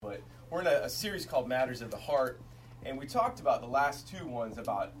We're in a series called Matters of the Heart, and we talked about the last two ones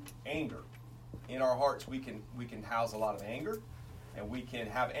about anger. In our hearts, we can house a lot of anger, and we can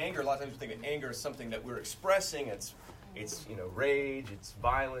have anger. A lot of times we think of anger as something that we're expressing. It's rage, it's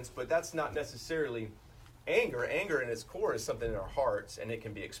violence, but that's not necessarily anger. Anger in its core is something in our hearts, and it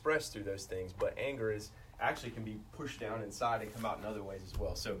can be expressed through those things, but anger actually can be pushed down inside and come out in other ways as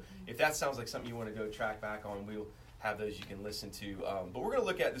well. So if that sounds like something you want to go track back on, we'll have those you can listen to. But we're going to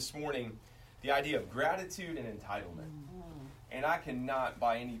look at this morning the idea of gratitude and entitlement. And I cannot,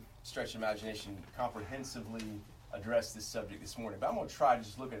 by any stretch of imagination, comprehensively address this subject this morning. But I'm going to try to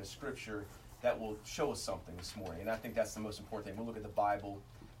just look at a scripture that will show us something this morning. And I think that's the most important thing. We'll look at the Bible,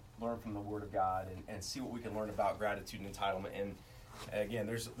 learn from the Word of God, and see what we can learn about gratitude and entitlement. And again,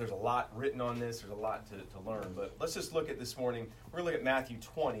 there's a lot written on this. There's a lot to learn. But let's just look at this morning. We're going to look at Matthew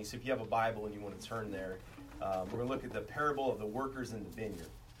 20. So if you have a Bible and you want to turn there, we're going to look at the parable of the workers in the vineyard.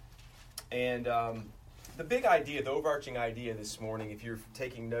 And the big idea, the overarching idea this morning, if you're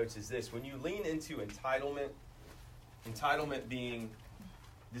taking notes, is this. When you lean into entitlement being,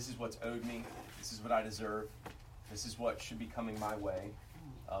 this is what's owed me, this is what I deserve, this is what should be coming my way,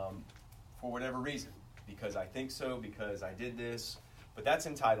 for whatever reason. Because I think so, because I did this. But that's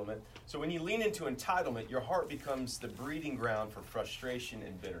entitlement. So when you lean into entitlement, your heart becomes the breeding ground for frustration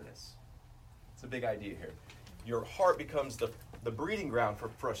and bitterness. It's a big idea here. Your heart becomes the breeding ground for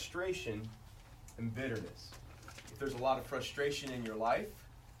frustration and bitterness. If there's a lot of frustration in your life,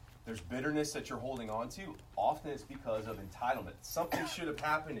 there's bitterness that you're holding on to, often it's because of entitlement. Something should have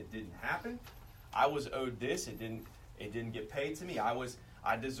happened, it didn't happen. I was owed this, it didn't get paid to me.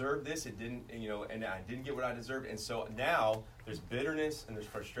 I deserved this, it didn't, and I didn't get what I deserved. And so now there's bitterness and there's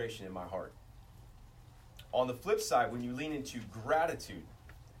frustration in my heart. On the flip side, when you lean into gratitude,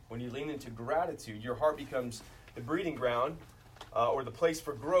 your heart becomes the breeding ground or the place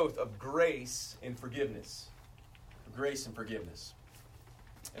for growth of grace and forgiveness. Grace and forgiveness.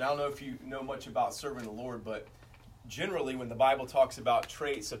 And I don't know if you know much about serving the Lord, but generally when the Bible talks about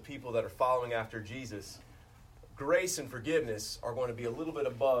traits of people that are following after Jesus, grace and forgiveness are going to be a little bit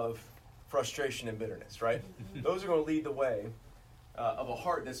above frustration and bitterness, right? Those are going to lead the way of a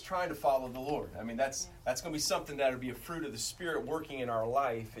heart that's trying to follow the Lord. I mean, that's going to be something that will be a fruit of the Spirit working in our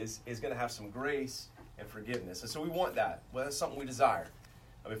life is going to have some grace and forgiveness. And so we want that. Well, that's something we desire.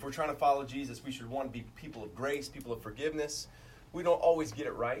 If we're trying to follow Jesus, we should want to be people of grace, people of forgiveness. We don't always get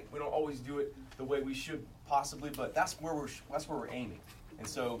it right. We don't always do it the way we should possibly, but that's where we're aiming. And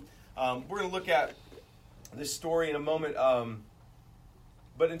so we're going to look at this story in a moment.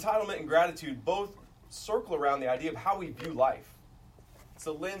 But entitlement and gratitude both circle around the idea of how we view life. It's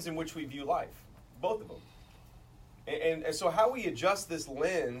the lens in which we view life, both of them. And so how we adjust this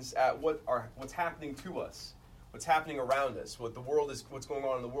lens at what's happening to us, what's happening around us, what's going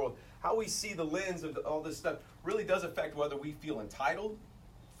on in the world, how we see the lens of all this stuff really does affect whether we feel entitled,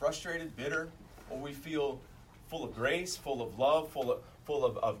 frustrated, bitter, or we feel full of grace, full of love, full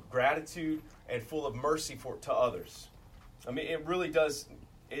of gratitude, and full of mercy to others. I mean, it really does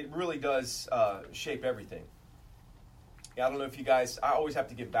shape everything. I don't know if you guys, I always have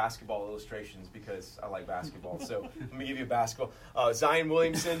to give basketball illustrations because I like basketball. So let me give you a basketball. Zion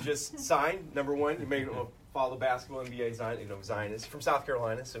Williamson just signed, number one. You may follow basketball, NBA. Zion is from South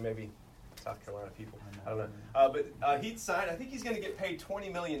Carolina, so maybe South Carolina people. I don't know. But he signed, I think he's going to get paid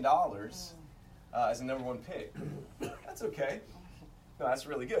 $20 million as a number one pick. That's okay. No, that's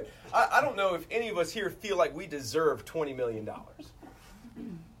really good. I don't know if any of us here feel like we deserve $20 million.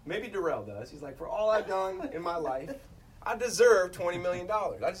 Maybe Darrell does. He's like, for all I've done in my life, I deserve $20 million.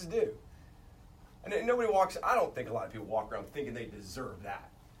 I just do. And I don't think a lot of people walk around thinking they deserve that.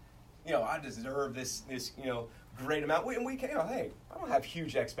 I deserve this great amount. Hey, I don't have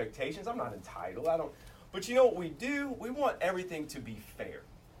huge expectations. I'm not entitled. But you know what we do? We want everything to be fair.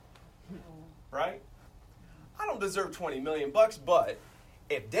 Right? I don't deserve $20 million, but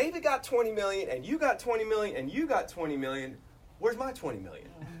if David got $20 million and you got $20 million and you got $20 million, where's my $20 million?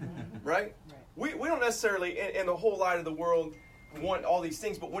 Right? We don't necessarily, in the whole light of the world, want all these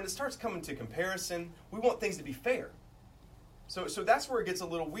things, but when it starts coming to comparison, we want things to be fair. So that's where it gets a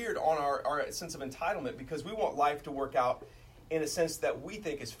little weird on our sense of entitlement, because we want life to work out in a sense that we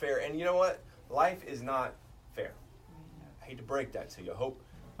think is fair. And you know what? Life is not fair. I hate to break that to you. I hope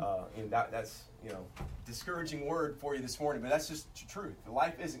that's discouraging word for you this morning, but that's just the truth.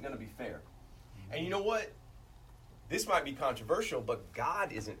 Life isn't going to be fair. And you know what? This might be controversial, but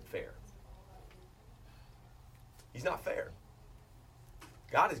God isn't fair. He's not fair.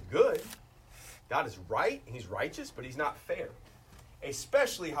 God is good. God is right. He's righteous, but he's not fair.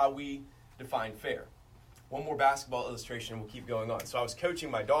 Especially how we define fair. One more basketball illustration, we'll keep going on. So I was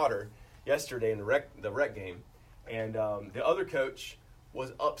coaching my daughter yesterday in the rec game, and the other coach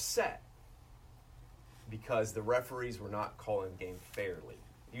was upset because the referees were not calling the game fairly.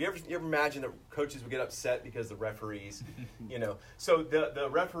 You ever imagine that coaches would get upset because the referees, So the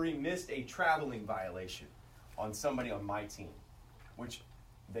referee missed a traveling violation on somebody on my team, which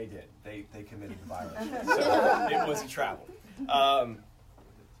they did. They committed the violation. So it was a travel.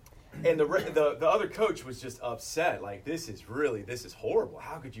 And the other coach was just upset. Like, this is horrible.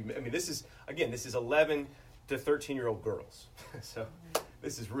 How could you? I mean, this is 11 to 13-year-old girls. So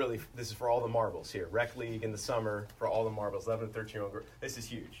this is for all the marbles here. Rec league in the summer for all the marbles. 11 to 13-year-old girls. This is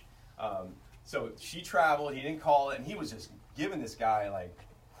huge. So she traveled. He didn't call it, and he was just giving this guy like,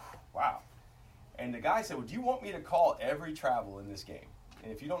 wow. And the guy said, "Well, do you want me to call every travel in this game?"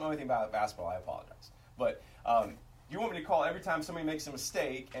 And if you don't know anything about basketball, I apologize. But you want me to call every time somebody makes a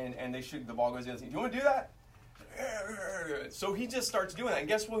mistake and the ball goes the other team? Do you want to do that? So he just starts doing that. And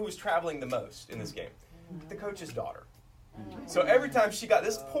guess who was traveling the most in this game? The coach's daughter. So every time she got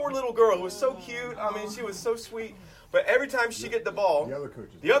this poor little girl who was so cute. I mean, she was so sweet. But every time she get the ball,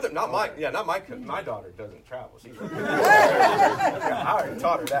 not my coach. My daughter doesn't travel. I already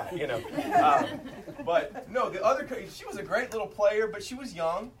taught her that, But no, the other coach, she was a great little player, but she was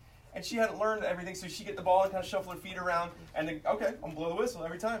young. And she hadn't learned everything, so she get the ball and kind of shuffle her feet around. And then, okay, I'm going to blow the whistle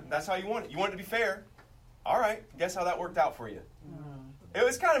every time. That's how you want it. You want it to be fair. All right, guess how that worked out for you? It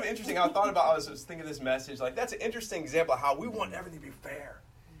was kind of interesting. I was thinking of this message. Like, that's an interesting example of how we want everything to be fair.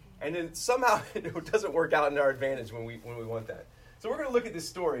 And then somehow it doesn't work out in our advantage when we want that. So we're going to look at this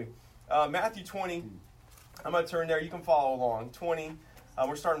story. Matthew 20. I'm going to turn there. You can follow along. 20.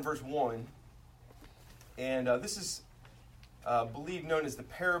 We're starting verse 1. And this is... believed known as the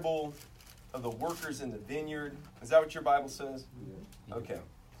parable of the workers in the vineyard. Is that what your Bible says? Yeah. Okay.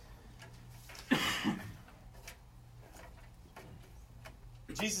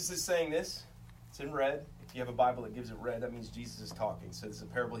 Jesus is saying this. It's in red. If you have a Bible that gives it red, that means Jesus is talking. So this is a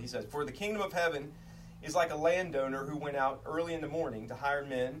parable. He says, "For the kingdom of heaven is like a landowner who went out early in the morning to hire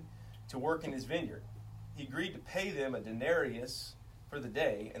men to work in his vineyard. He agreed to pay them a denarius for the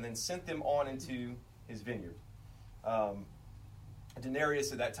day and then sent them on into his vineyard." A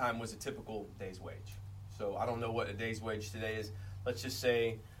denarius at that time was a typical day's wage. So I don't know what a day's wage today is. Let's just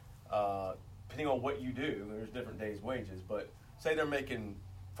say, depending on what you do, there's different days' wages. But say they're making,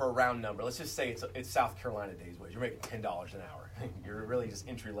 for a round number, let's just say it's South Carolina day's wage. You're making $10 an hour. You're really just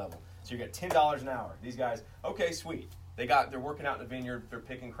entry level. So you get $10 an hour. These guys, okay, sweet. They're working out in the vineyard. They're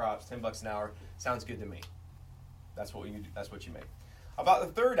picking crops. $10 an hour. Sounds good to me. That's what you do. That's what you make. About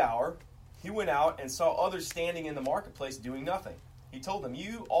the third hour, he went out and saw others standing in the marketplace doing nothing. He told them,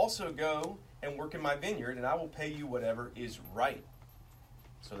 "You also go and work in my vineyard, and I will pay you whatever is right."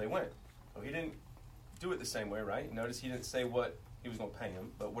 So they went. So he didn't do it the same way, right? Notice he didn't say what he was going to pay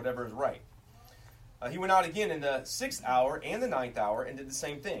him, but whatever is right. He went out again in the 6th hour and the 9th hour and did the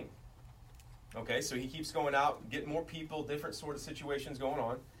same thing. Okay, so he keeps going out, getting more people, different sort of situations going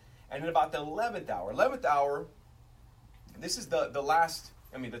on. And then about the 11th hour, this is the last,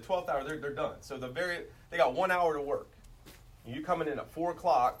 the 12th hour, they're done. So they got 1 hour to work. You coming in at 4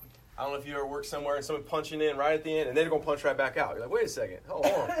 o'clock. I don't know if you ever worked somewhere and someone punching in right at the end, and they're going to punch right back out. You're like, wait a second, hold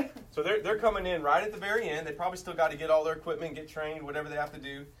on. So they're coming in right at the very end. They probably still got to get all their equipment, get trained, whatever they have to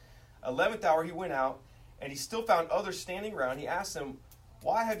do. 11th hour, he went out, and he still found others standing around. He asked them,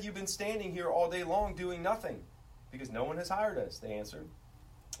 "Why have you been standing here all day long doing nothing?" "Because no one has hired us," they answered.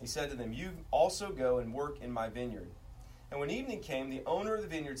 He said to them, "You also go and work in my vineyard." And when evening came, the owner of the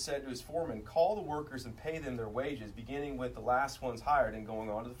vineyard said to his foreman, "Call the workers and pay them their wages, beginning with the last ones hired and going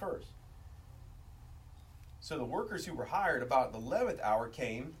on to the first." So the workers who were hired about the 11th hour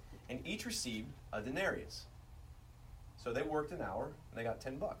came, and each received a denarius. So they worked an hour, and they got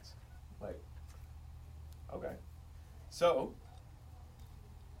 $10. Like, okay. So,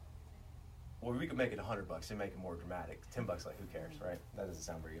 well, we could make it $100 and make it more dramatic. $10, like, who cares, right? That doesn't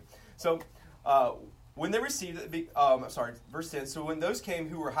sound very good. So, when they received, verse 10, so when those came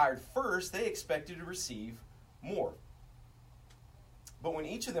who were hired first, they expected to receive more. But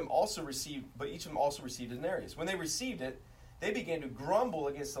each of them also received a denarius. When they received it, they began to grumble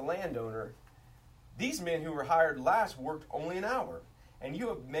against the landowner. "These men who were hired last worked only an hour, and you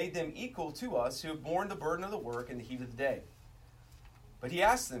have made them equal to us who have borne the burden of the work in the heat of the day." But he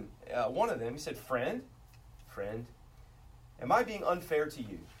asked them, one of them, he said, Friend, am I being unfair to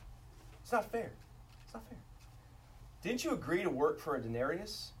you?" It's not fair. It's not fair. "Didn't you agree to work for a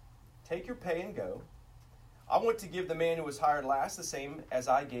denarius? Take your pay and go. I want to give the man who was hired last the same as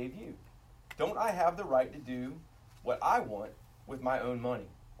I gave you. Don't I have the right to do what I want with my own money?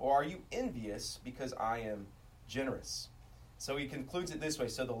 Or are you envious because I am generous?" So he concludes it this way.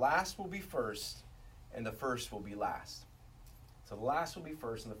 So the last will be first, and the first will be last. So the last will be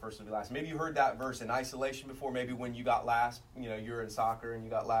first, and the first will be last. Maybe you heard that verse in isolation before. Maybe when you got last, you're in soccer and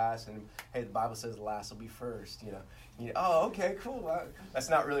you got last, and hey, the Bible says the last will be first. Oh, okay, cool. That's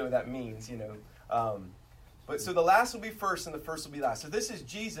not really what that means, But so the last will be first, and the first will be last. So this is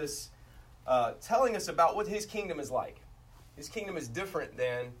Jesus telling us about what his kingdom is like. His kingdom is different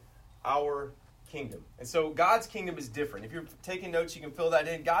than our kingdom. And so God's kingdom is different. If you're taking notes, you can fill that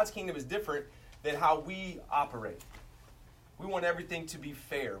in. God's kingdom is different than how we operate. We want everything to be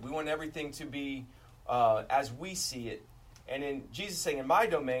fair. We want everything to be as we see it. And in Jesus saying, in my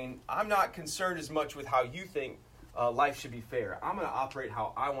domain, I'm not concerned as much with how you think life should be fair. I'm going to operate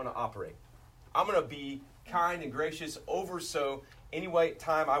how I want to operate. I'm going to be kind and gracious over so any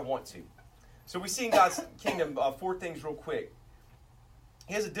time I want to. So we see in God's kingdom 4 things real quick.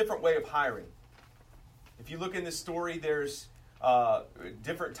 He has a different way of hiring. If you look in this story, there's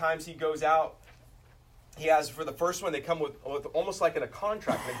different times he goes out. He has, for the first one, they come with almost like in a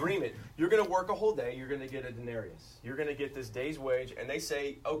contract, an agreement. You're going to work a whole day. You're going to get a denarius. You're going to get this day's wage. And they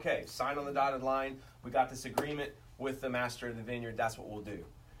say, okay, sign on the dotted line. We got this agreement with the master of the vineyard. That's what we'll do.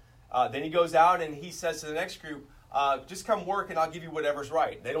 Then he goes out and he says to the next group, just come work and I'll give you whatever's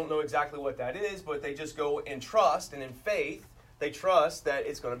right. They don't know exactly what that is, but they just go in trust and in faith. They trust that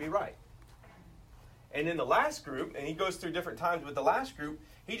it's going to be right. And in the last group, and he goes through different times, but the last group,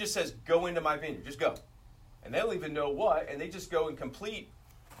 he just says, go into my vineyard. Just go. And they don't even know what, and they just go in complete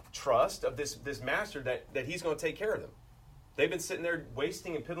trust of this master that he's going to take care of them. They've been sitting there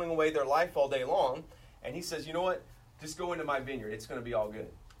wasting and piddling away their life all day long, and he says, you know what? Just go into my vineyard. It's going to be all good.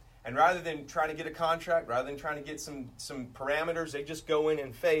 And rather than trying to get a contract, rather than trying to get some parameters, they just go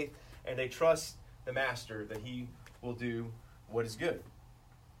in faith, and they trust the master that he will do what is good.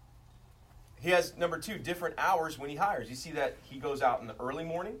 He has, number 2, different hours when he hires. You see that he goes out in the early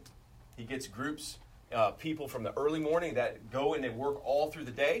morning. He gets groups, people from the early morning that go and they work all through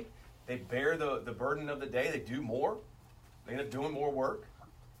the day. They bear the burden of the day. They do more. They end up doing more work.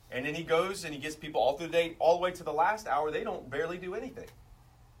 And then he goes and he gets people all through the day, all the way to the last hour. They don't barely do anything.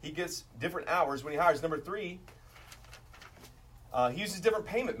 He gets different hours when he hires. Number 3, he uses different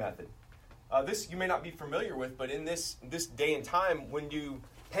payment method. This you may not be familiar with, but in this day and time, when you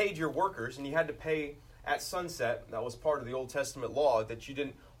paid your workers and you had to pay at sunset, that was part of the Old Testament law, that you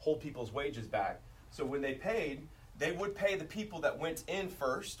didn't hold people's wages back. So when they paid, they would pay the people that went in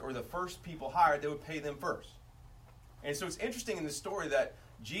first, or the first people hired, they would pay them first. And so it's interesting in the story that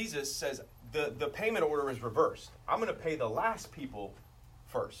Jesus says the payment order is reversed. I'm going to pay the last people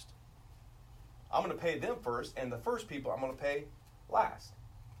first. I'm going to pay them first, and the first people I'm going to pay last.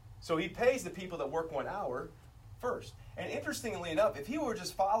 So he pays the people that work 1 hour first. And interestingly enough, if he were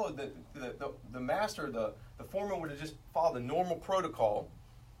just followed the master, the foreman would have just followed the normal protocol,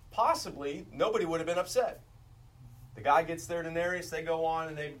 possibly nobody would have been upset. The guy gets their denarius, they go on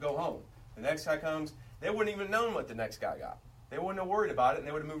and they go home. The next guy comes, they wouldn't even known what the next guy got. They wouldn't have worried about it, and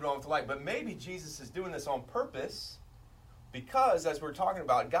they would have moved on with life. But maybe Jesus is doing this on purpose because, as we're talking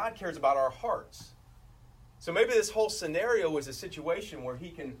about, God cares about our hearts. So maybe this whole scenario is a situation where he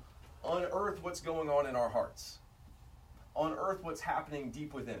can unearth what's going on in our hearts. Unearth what's happening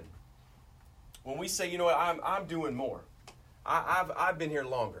deep within. When we say, you know what, I'm doing more. I've been here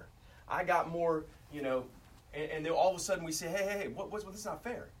longer. I got more, and then all of a sudden we say, hey, this is not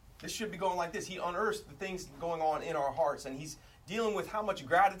fair. This should be going like this. He unearths the things going on in our hearts, and he's dealing with how much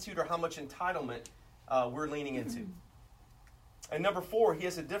gratitude or how much entitlement we're leaning into. And number 4, he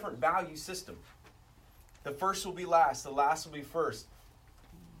has a different value system. The first will be last. The last will be first.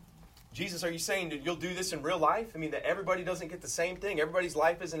 Jesus, are you saying that you'll do this in real life? I mean, that everybody doesn't get the same thing? Everybody's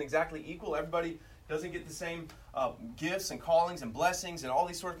life isn't exactly equal? Everybody doesn't get the same gifts and callings and blessings and all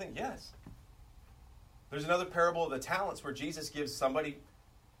these sort of things? Yes. There's another parable of the talents where Jesus gives somebody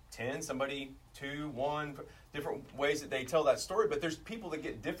 10, somebody 2, 1, different ways that they tell that story. But there's people that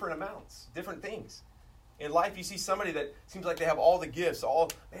get different amounts, different things. In life, you see somebody that seems like they have all the gifts. Man,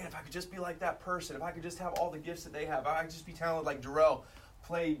 if I could just be like that person. If I could just have all the gifts that they have. If I could just be talented like Jarrell.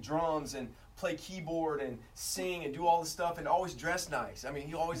 Play drums and play keyboard and sing and do all this stuff and always dress nice. I mean,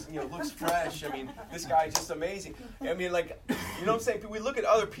 he always, looks fresh. I mean, this guy's just amazing. I mean, like, you know what I'm saying? We look at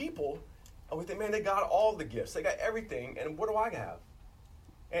other people and we think, man, they got all the gifts. They got everything. And what do I have?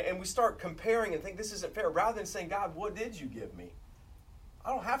 And we start comparing and think this isn't fair. Rather than saying, God, what did you give me? I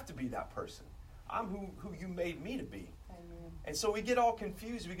don't have to be that person. I'm who you made me to be. Amen. And so we get all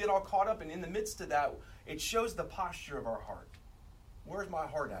confused. We get all caught up. And in the midst of that, it shows the posture of our heart. Where's my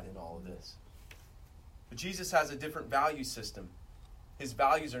heart at in all of this? But Jesus has a different value system. His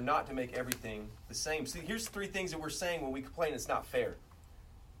values are not to make everything the same. See, here's 3 things that we're saying when we complain it's not fair.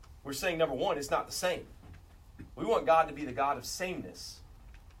 We're saying, number 1, it's not the same. We want God to be the God of sameness.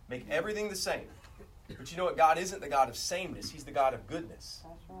 Make everything the same. But you know what? God isn't the God of sameness. He's the God of goodness.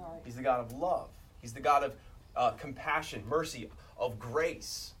 That's right. He's the God of love. He's the God of compassion, mercy, of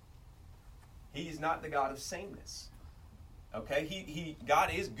grace. He is not the God of sameness. Okay?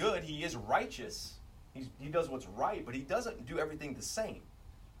 God is good. He is righteous. He does what's right, but he doesn't do everything the same.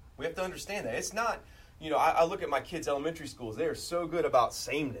 We have to understand that. It's not, I look at my kids' elementary schools. They are so good about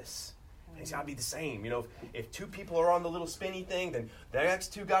sameness. It's got to be the same. If 2 people are on the little spinny thing, then the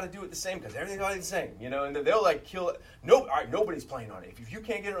next 2 got to do it the same because everything's got to be the same. And then they'll kill it. No, all right, nobody's playing on it. If you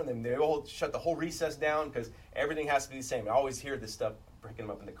can't get it on them, they all shut the whole recess down because everything has to be the same. I always hear this stuff breaking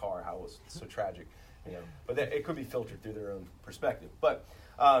them up in the car, how it's so tragic. But it could be filtered through their own perspective. But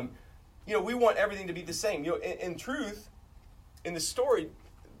we want everything to be the same. In truth, in the story,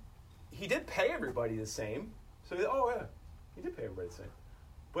 he did pay everybody the same. So, he did pay everybody the same.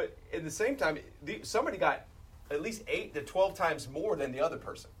 But at the same time, somebody got at least 8 to 12 times more than the other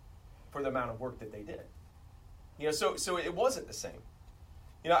person for the amount of work that they did. So it wasn't the same.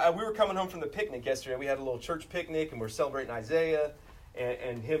 We were coming home from the picnic yesterday. We had a little church picnic, and we're celebrating Isaiah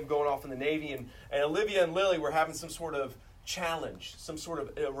and him going off in the Navy. And Olivia and Lily were having some sort of challenge, some sort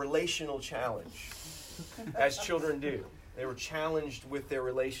of a relational challenge, as children do. They were challenged with their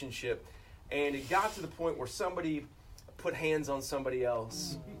relationship. And it got to the point where somebody put hands on somebody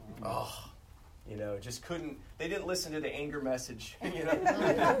else. Just couldn't. They didn't listen to the anger message,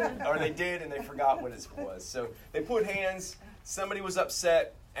 or they did and they forgot what it was. So they put hands. Somebody was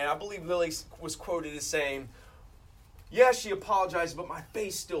upset, and I believe Lily was quoted as saying, "Yeah, she apologized, but my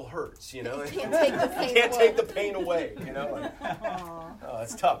face still hurts." You can't take the pain away.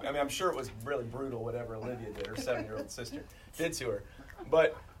 It's tough. I'm sure it was really brutal. Whatever Olivia did, her 7-year-old sister did to her,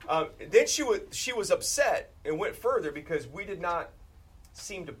 but. Then she was upset and went further because we did not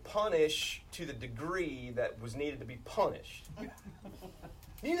seem to punish to the degree that was needed to be punished.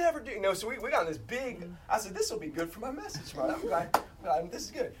 You never do. So we got this big, I said, this will be good for my message. I'm glad this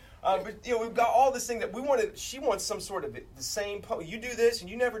is good. But we've got all this thing that we wanted. She wants some sort of the same, you do this and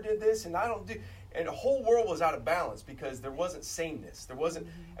you never did this and I don't do. And the whole world was out of balance because there wasn't sameness. There wasn't,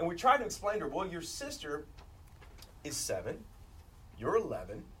 and we tried to explain to her, well, your sister is 7. You're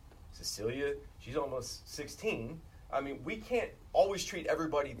 11. Cecilia, she's almost 16. We can't always treat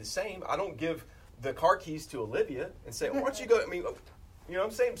everybody the same. I don't give the car keys to Olivia and say, why don't you go? You know what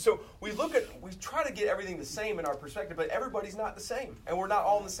I'm saying? So we try to get everything the same in our perspective, but everybody's not the same. And we're not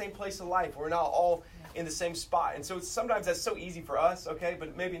all in the same place of life. We're not all in the same spot. And so sometimes that's so easy for us, okay,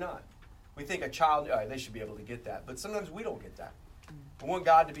 but maybe not. We think a child, they should be able to get that. But sometimes we don't get that. We want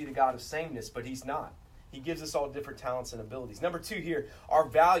God to be the God of sameness, but he's not. He gives us all different talents and abilities. Number 2 here, our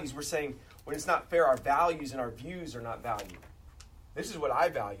values. We're saying when it's not fair, our values and our views are not valued. This is what I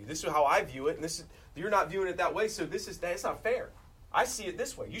value. This is how I view it, and you're not viewing it that way, so that's not fair. I see it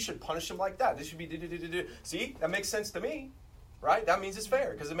this way. You should punish them like that. This should be See, that makes sense to me, right? That means it's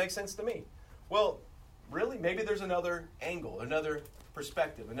fair because it makes sense to me. Well, really, maybe there's another angle, another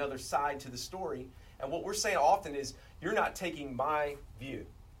perspective, another side to the story. And what we're saying often is you're not taking my view.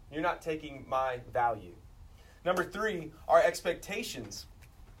 You're not taking my value. Number 3, our expectations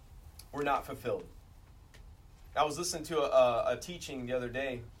were not fulfilled. I was listening to a teaching the other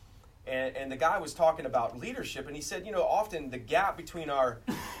day, and the guy was talking about leadership, and he said, often the gap between our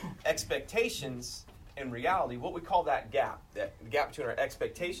expectations and reality, what we call that the gap between our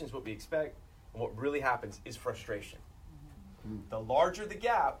expectations, what we expect, and what really happens is frustration. The larger the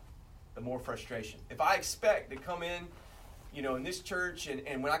gap, the more frustration. If I expect to come in, in this church,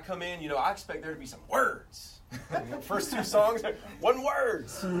 and when I come in, I expect there to be some words. First 2 songs, 1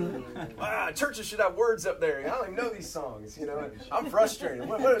 words. Churches should have words up there. I don't even know these songs. I'm frustrated.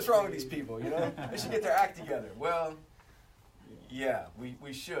 What is wrong with these people? They should get their act together. Well, yeah,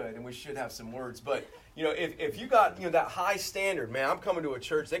 we should, and we should have some words. But if you got that high standard, man, I'm coming to a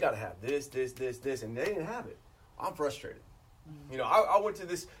church. They got to have this, and they didn't have it. I'm frustrated. I went to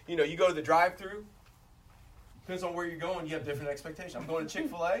this. You go to the drive-through. Depends on where you're going. You have different expectations. I'm going to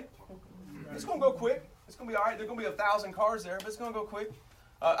Chick-fil-A. It's going to go quick. It's going to be all right. There's going to be 1,000 cars there, but it's going to go quick.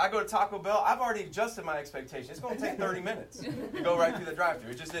 I go to Taco Bell. I've already adjusted my expectations. It's going to take 30 minutes. You go right through the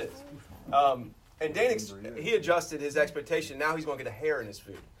drive-thru. It just is. And Dane, he adjusted his expectation. Now he's going to get a hair in his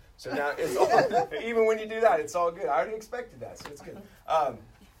food. So now it's all, even when you do that, it's all good. I already expected that, so it's good.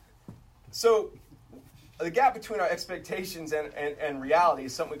 So the gap between our expectations and reality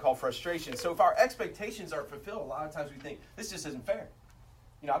is something we call frustration. So if our expectations aren't fulfilled, a lot of times we think, this just isn't fair.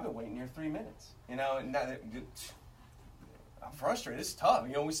 I've been waiting here 3 minutes. And I'm frustrated. It's tough.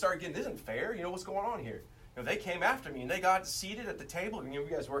 We start getting, this isn't fair. What's going on here? They came after me and they got seated at the table. You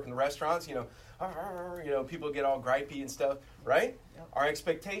guys work in the restaurants, people get all gripey and stuff, right? Yep. Our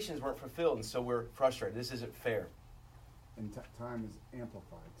expectations weren't fulfilled, and so we're frustrated. This isn't fair. And time is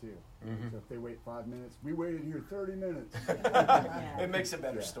amplified, too. Mm-hmm. So if they wait 5 minutes, we waited here 30 minutes. It makes a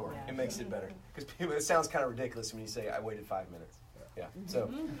better story. Yeah. It makes it better. Because it sounds kind of ridiculous when you say, I waited 5 minutes. Yeah. So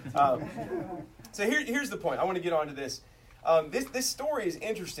here's the point. I want to get on to this. This story is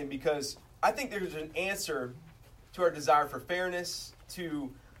interesting because I think there's an answer to our desire for fairness,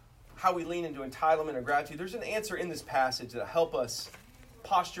 to how we lean into entitlement or gratitude. There's an answer in this passage that help us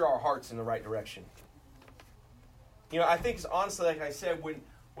posture our hearts in the right direction. I think it's honestly, like I said, when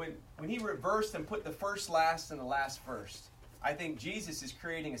he reversed and put the first last and the last first, I think Jesus is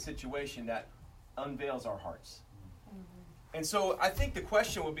creating a situation that unveils our hearts. Mm-hmm. And so I think the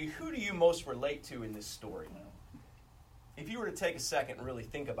question would be, who do you most relate to in this story? If you were to take a second and really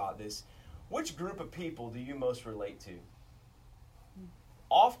think about this, which group of people do you most relate to?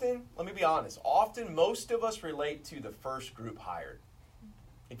 Often, let me be honest, most of us relate to the first group hired.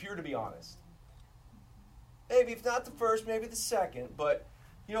 If you were to be honest. Maybe if not the first, maybe the second, but,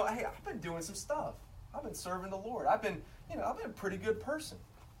 hey, I've been doing some stuff. I've been serving the Lord. I've been a pretty good person.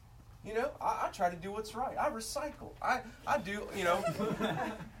 I try to do what's right. I recycle. I do, I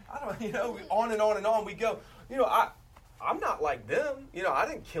don't, on and on and on we go. I'm not like them. I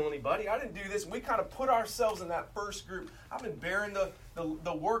didn't kill anybody. I didn't do this. We kind of put ourselves in that first group. I've been bearing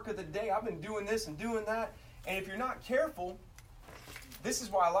the work of the day. I've been doing this and doing that. And if you're not careful, this is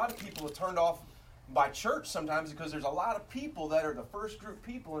why a lot of people are turned off by church sometimes, because there's a lot of people that are the first group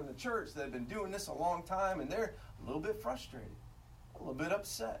people in the church that have been doing this a long time, and they're a little bit frustrated, a little bit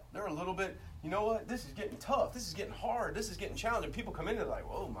upset. They're a little bit, this is getting tough. This is getting hard. This is getting challenging. People come in and they're like,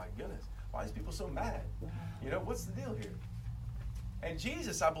 oh my goodness, why are these people so mad? What's the deal here? And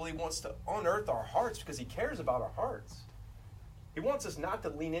Jesus, I believe, wants to unearth our hearts because he cares about our hearts. He wants us not to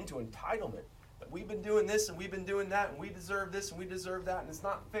lean into entitlement. That we've been doing this and we've been doing that and we deserve this and we deserve that and it's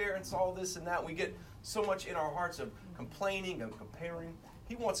not fair and it's all this and that. And we get so much in our hearts of complaining and comparing.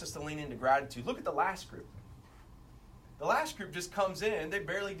 He wants us to lean into gratitude. Look at the last group. The last group just comes in, they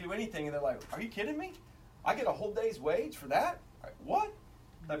barely do anything, and they're like, are you kidding me? I get a whole day's wage for that? Like, what?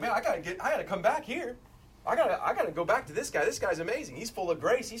 Like, man, I gotta come back here. I gotta go back to this guy. This guy's amazing. He's full of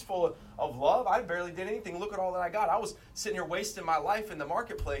grace. He's full of love. I barely did anything. Look at all that I got. I was sitting here wasting my life in the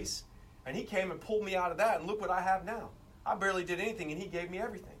marketplace, and he came and pulled me out of that, and look what I have now. I barely did anything, and he gave me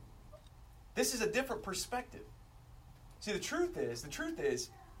everything. This is a different perspective. See, the truth is,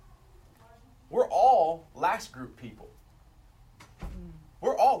 we're all last group people.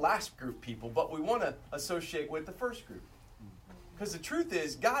 We're all last group people, but we want to associate with the first group. Because the truth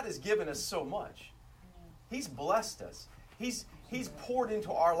is, God has given us so much. He's blessed us. He's poured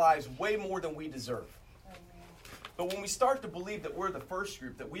into our lives way more than we deserve. But when we start to believe that we're the first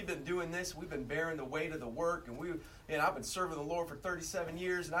group, that we've been doing this, we've been bearing the weight of the work, and I've been serving the Lord for 37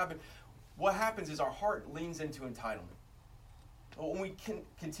 years, and what happens is our heart leans into entitlement. But when we can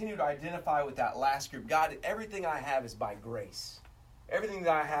continue to identify with that last group, God, everything I have is by grace. Everything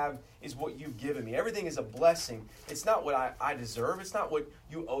that I have is what you've given me. Everything is a blessing. It's not what I deserve. It's not what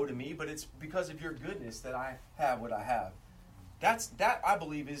you owe to me, but it's because of your goodness that I have what I have. That, I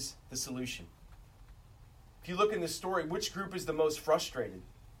believe, is the solution. If you look in this story, which group is the most frustrated?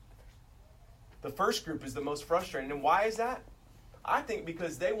 The first group is the most frustrated. And why is that? I think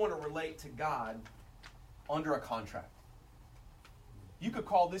because they want to relate to God under a contract. You could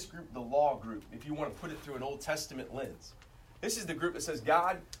call this group the law group if you want to put it through an Old Testament lens. This is the group that says,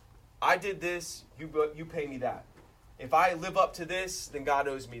 God, I did this, you pay me that. If I live up to this, then God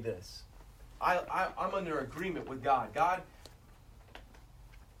owes me this. I'm under agreement with God. God,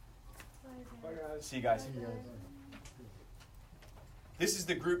 bye guys. See you guys. This is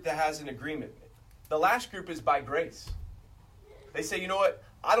the group that has an agreement. The last group is by grace. They say, you know what?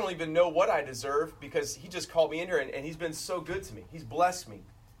 I don't even know what I deserve because he just called me in here and he's been so good to me. He's blessed me.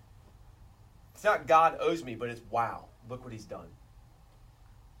 It's not God owes me, but it's wow. Look what he's done.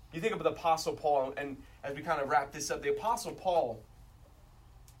 You think of the Apostle Paul, and as we kind of wrap this up, the Apostle Paul,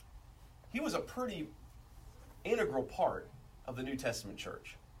 he was a pretty integral part of the New Testament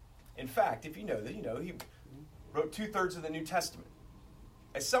church. In fact, if you know that, he wrote 2/3 of the New Testament.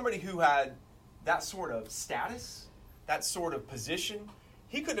 As somebody who had that sort of status, that sort of position,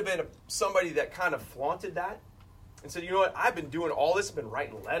 he could have been somebody that kind of flaunted that and said, you know what, I've been doing all this, I've been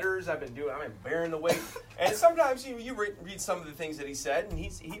writing letters, I've been bearing the weight. And sometimes you read some of the things that he said, and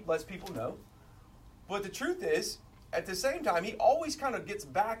he lets people know. But the truth is, at the same time, he always kind of gets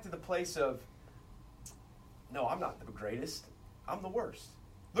back to the place of, no, I'm not the greatest. I'm the worst.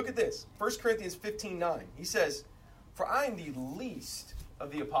 Look at this. 1 Corinthians 15:9. He says, for I am the least of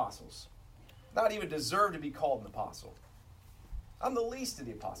the apostles, not even deserve to be called an apostle. I'm the least of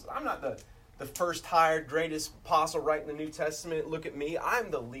the apostles. I'm not the first hired, greatest apostle writing the New Testament. Look at me. I'm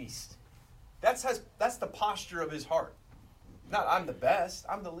the least. That's the posture of his heart. Not I'm the best.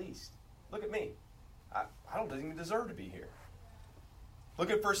 I'm the least. Look at me. I don't even deserve to be here. Look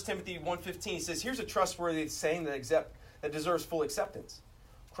at 1 Timothy 1:15. It says, here's a trustworthy saying that deserves full acceptance.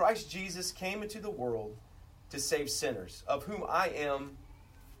 Christ Jesus came into the world to save sinners, of whom I am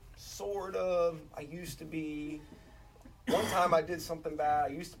sort of, I used to be. One time I did something bad.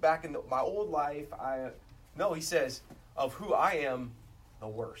 I used to, back in my old life, no, he says, of who I am the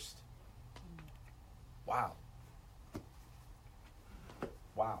worst. Wow.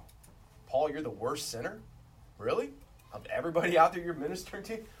 Wow. Paul, you're the worst sinner? Really? Of everybody out there you're ministering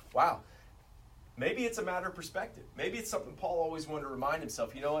to? Wow. Maybe it's a matter of perspective. Maybe it's something Paul always wanted to remind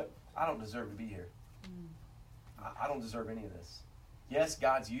himself. You know what? I don't deserve to be here. I don't deserve any of this. Yes,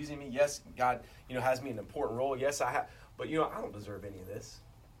 God's using me. Yes, God, has me in an important role. Yes, I have. But, I don't deserve any of this.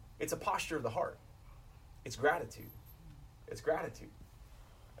 It's a posture of the heart. It's gratitude. It's gratitude.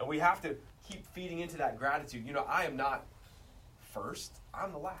 And we have to keep feeding into that gratitude. I am not first.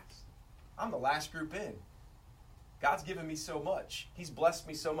 I'm the last. I'm the last group in. God's given me so much. He's blessed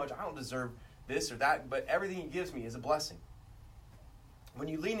me so much. I don't deserve this or that, but everything he gives me is a blessing. When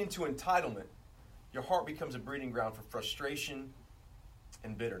you lean into entitlement, your heart becomes a breeding ground for frustration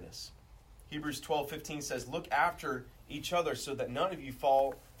and bitterness. Hebrews 12:15 says, look after each other so that none of you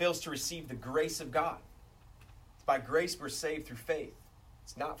fails to receive the grace of God. It's by grace we're saved through faith.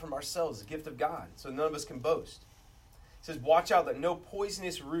 It's not from ourselves, it's a gift of God, so none of us can boast. It says, watch out that no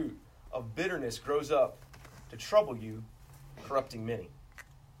poisonous root of bitterness grows up to trouble you, corrupting many.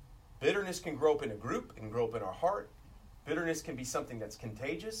 Bitterness can grow up in a group, it can grow up in our heart. Bitterness can be something that's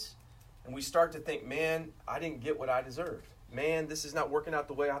contagious. And we start to think, man, I didn't get what I deserved. Man, this is not working out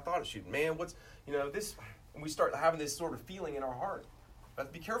the way I thought it should. Man, this? And we start having this sort of feeling in our heart. We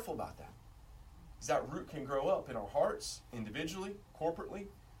have to be careful about that. Because that root can grow up in our hearts, individually, corporately,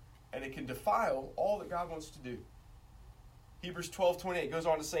 and it can defile all that God wants to do. Hebrews 12:28 goes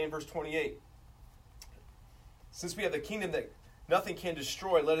on to say in verse 28, since we have the kingdom that nothing can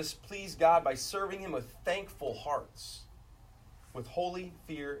destroy, let us please God by serving him with thankful hearts, with holy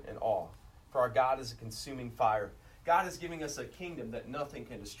fear and awe. For our God is a consuming fire. God is giving us a kingdom that nothing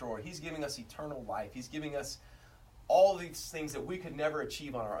can destroy. He's giving us eternal life. He's giving us all these things that we could never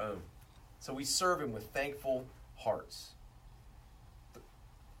achieve on our own. So we serve him with thankful hearts.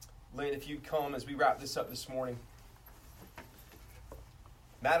 Lynn, if you'd come as we wrap this up this morning.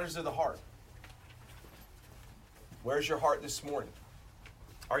 Matters of the heart. Where's your heart this morning?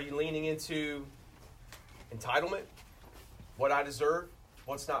 Are you leaning into entitlement? What I deserve?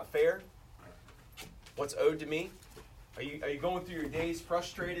 What's not fair? What's owed to me? Are you going through your days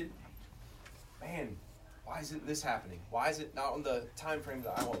frustrated? Man, why isn't this happening? Why is it not on the time frame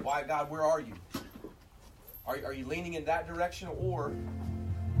that I want? Why, God, where are you? Are you leaning in that direction? Or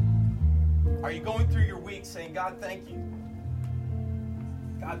are you going through your week saying, God, thank you.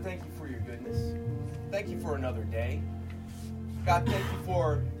 God, thank you for your goodness. Thank you for another day. God, thank you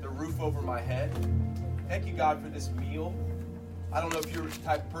for the roof over my head. Thank you, God, for this meal. I don't know if you're the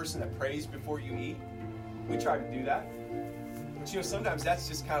type of person that prays before you eat. We try to do that. But sometimes that's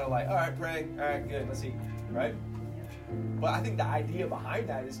just kind of like, all right, pray. All right, good, let's eat. Right? But I think the idea behind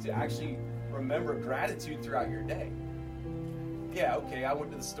that is to actually remember gratitude throughout your day. Yeah, okay, I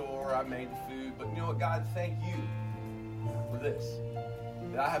went to the store, I made the food, but you know what, God, thank you for this.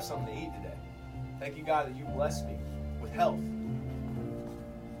 That I have something to eat today. Thank you, God, that you blessed me with health.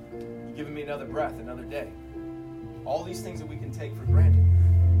 You've given me another breath, another day. All these things that we can take for granted.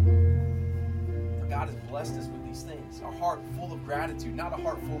 For God has blessed us with these things. A heart full of gratitude, not a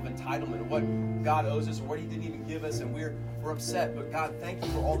heart full of entitlement of what God owes us or what he didn't even give us, and we're upset. But God, thank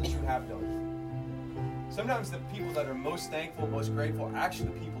you for all that you have done. Sometimes the people that are most thankful, most grateful are actually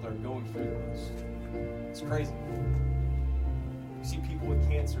the people that are going through the most. It's crazy. You see people with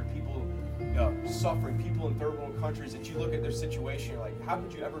cancer, people suffering, people in third world countries that you look at their situation, you're like, how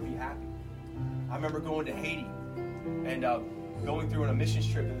could you ever be happy? I remember going to Haiti and going through on a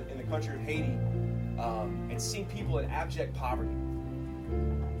missions trip in the country of Haiti and seeing people in abject poverty.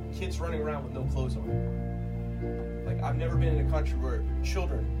 Kids running around with no clothes on. Like, I've never been in a country where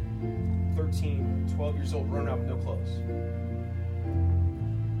children, 13, 12 years old, run around with no clothes.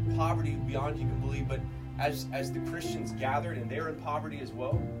 Poverty beyond you can believe, but as the Christians gathered, and they're in poverty as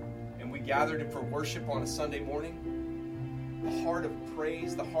well, and we gathered for worship on a Sunday morning, the heart of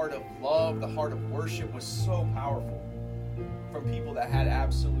praise, the heart of love, the heart of worship was so powerful. from people that had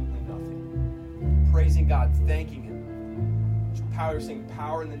absolutely nothing. Praising God, thanking Him. Power, saying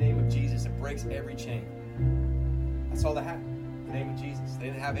power in the name of Jesus. It breaks every chain. That's all they had. The name of Jesus. They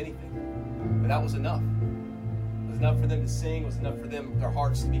didn't have anything. But that was enough. It was enough for them to sing. It was enough for them, their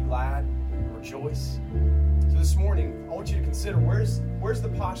hearts to be glad and rejoice. So this morning, I want you to consider, where's the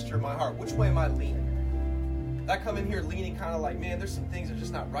posture of my heart? Which way am I leaning? Did I come in here leaning kind of like, man, there's some things that are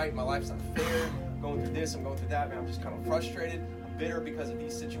just not right. My life's not fair. I'm going through this. I'm going through that. Man, I'm just kind of frustrated. I'm bitter because of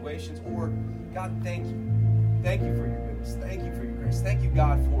these situations. Or, God, thank you. Thank you for your goodness. Thank you for your grace. Thank you,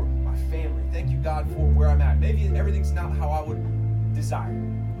 God, for my family. Thank you, God, for where I'm at. Maybe everything's not how I would desire.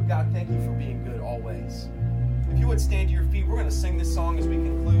 But, God, thank you for being good always. If you would stand to your feet, we're going to sing this song as we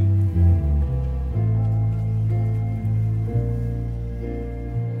conclude.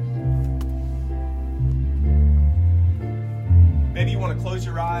 Maybe you want to close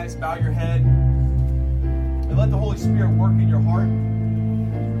your eyes, bow your head, and let the Holy Spirit work in your heart.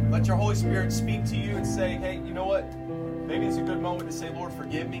 Let your Holy Spirit speak to you and say, hey, you know what? Maybe it's a good moment to say, Lord,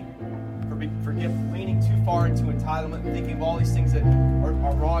 forgive me. Forgive leaning too far into entitlement, thinking of all these things that are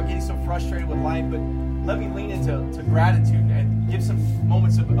wrong, getting so frustrated with life. But let me lean into gratitude and give some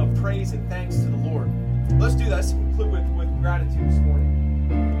moments of praise and thanks to the Lord. Let's do that. Let's conclude with gratitude this morning.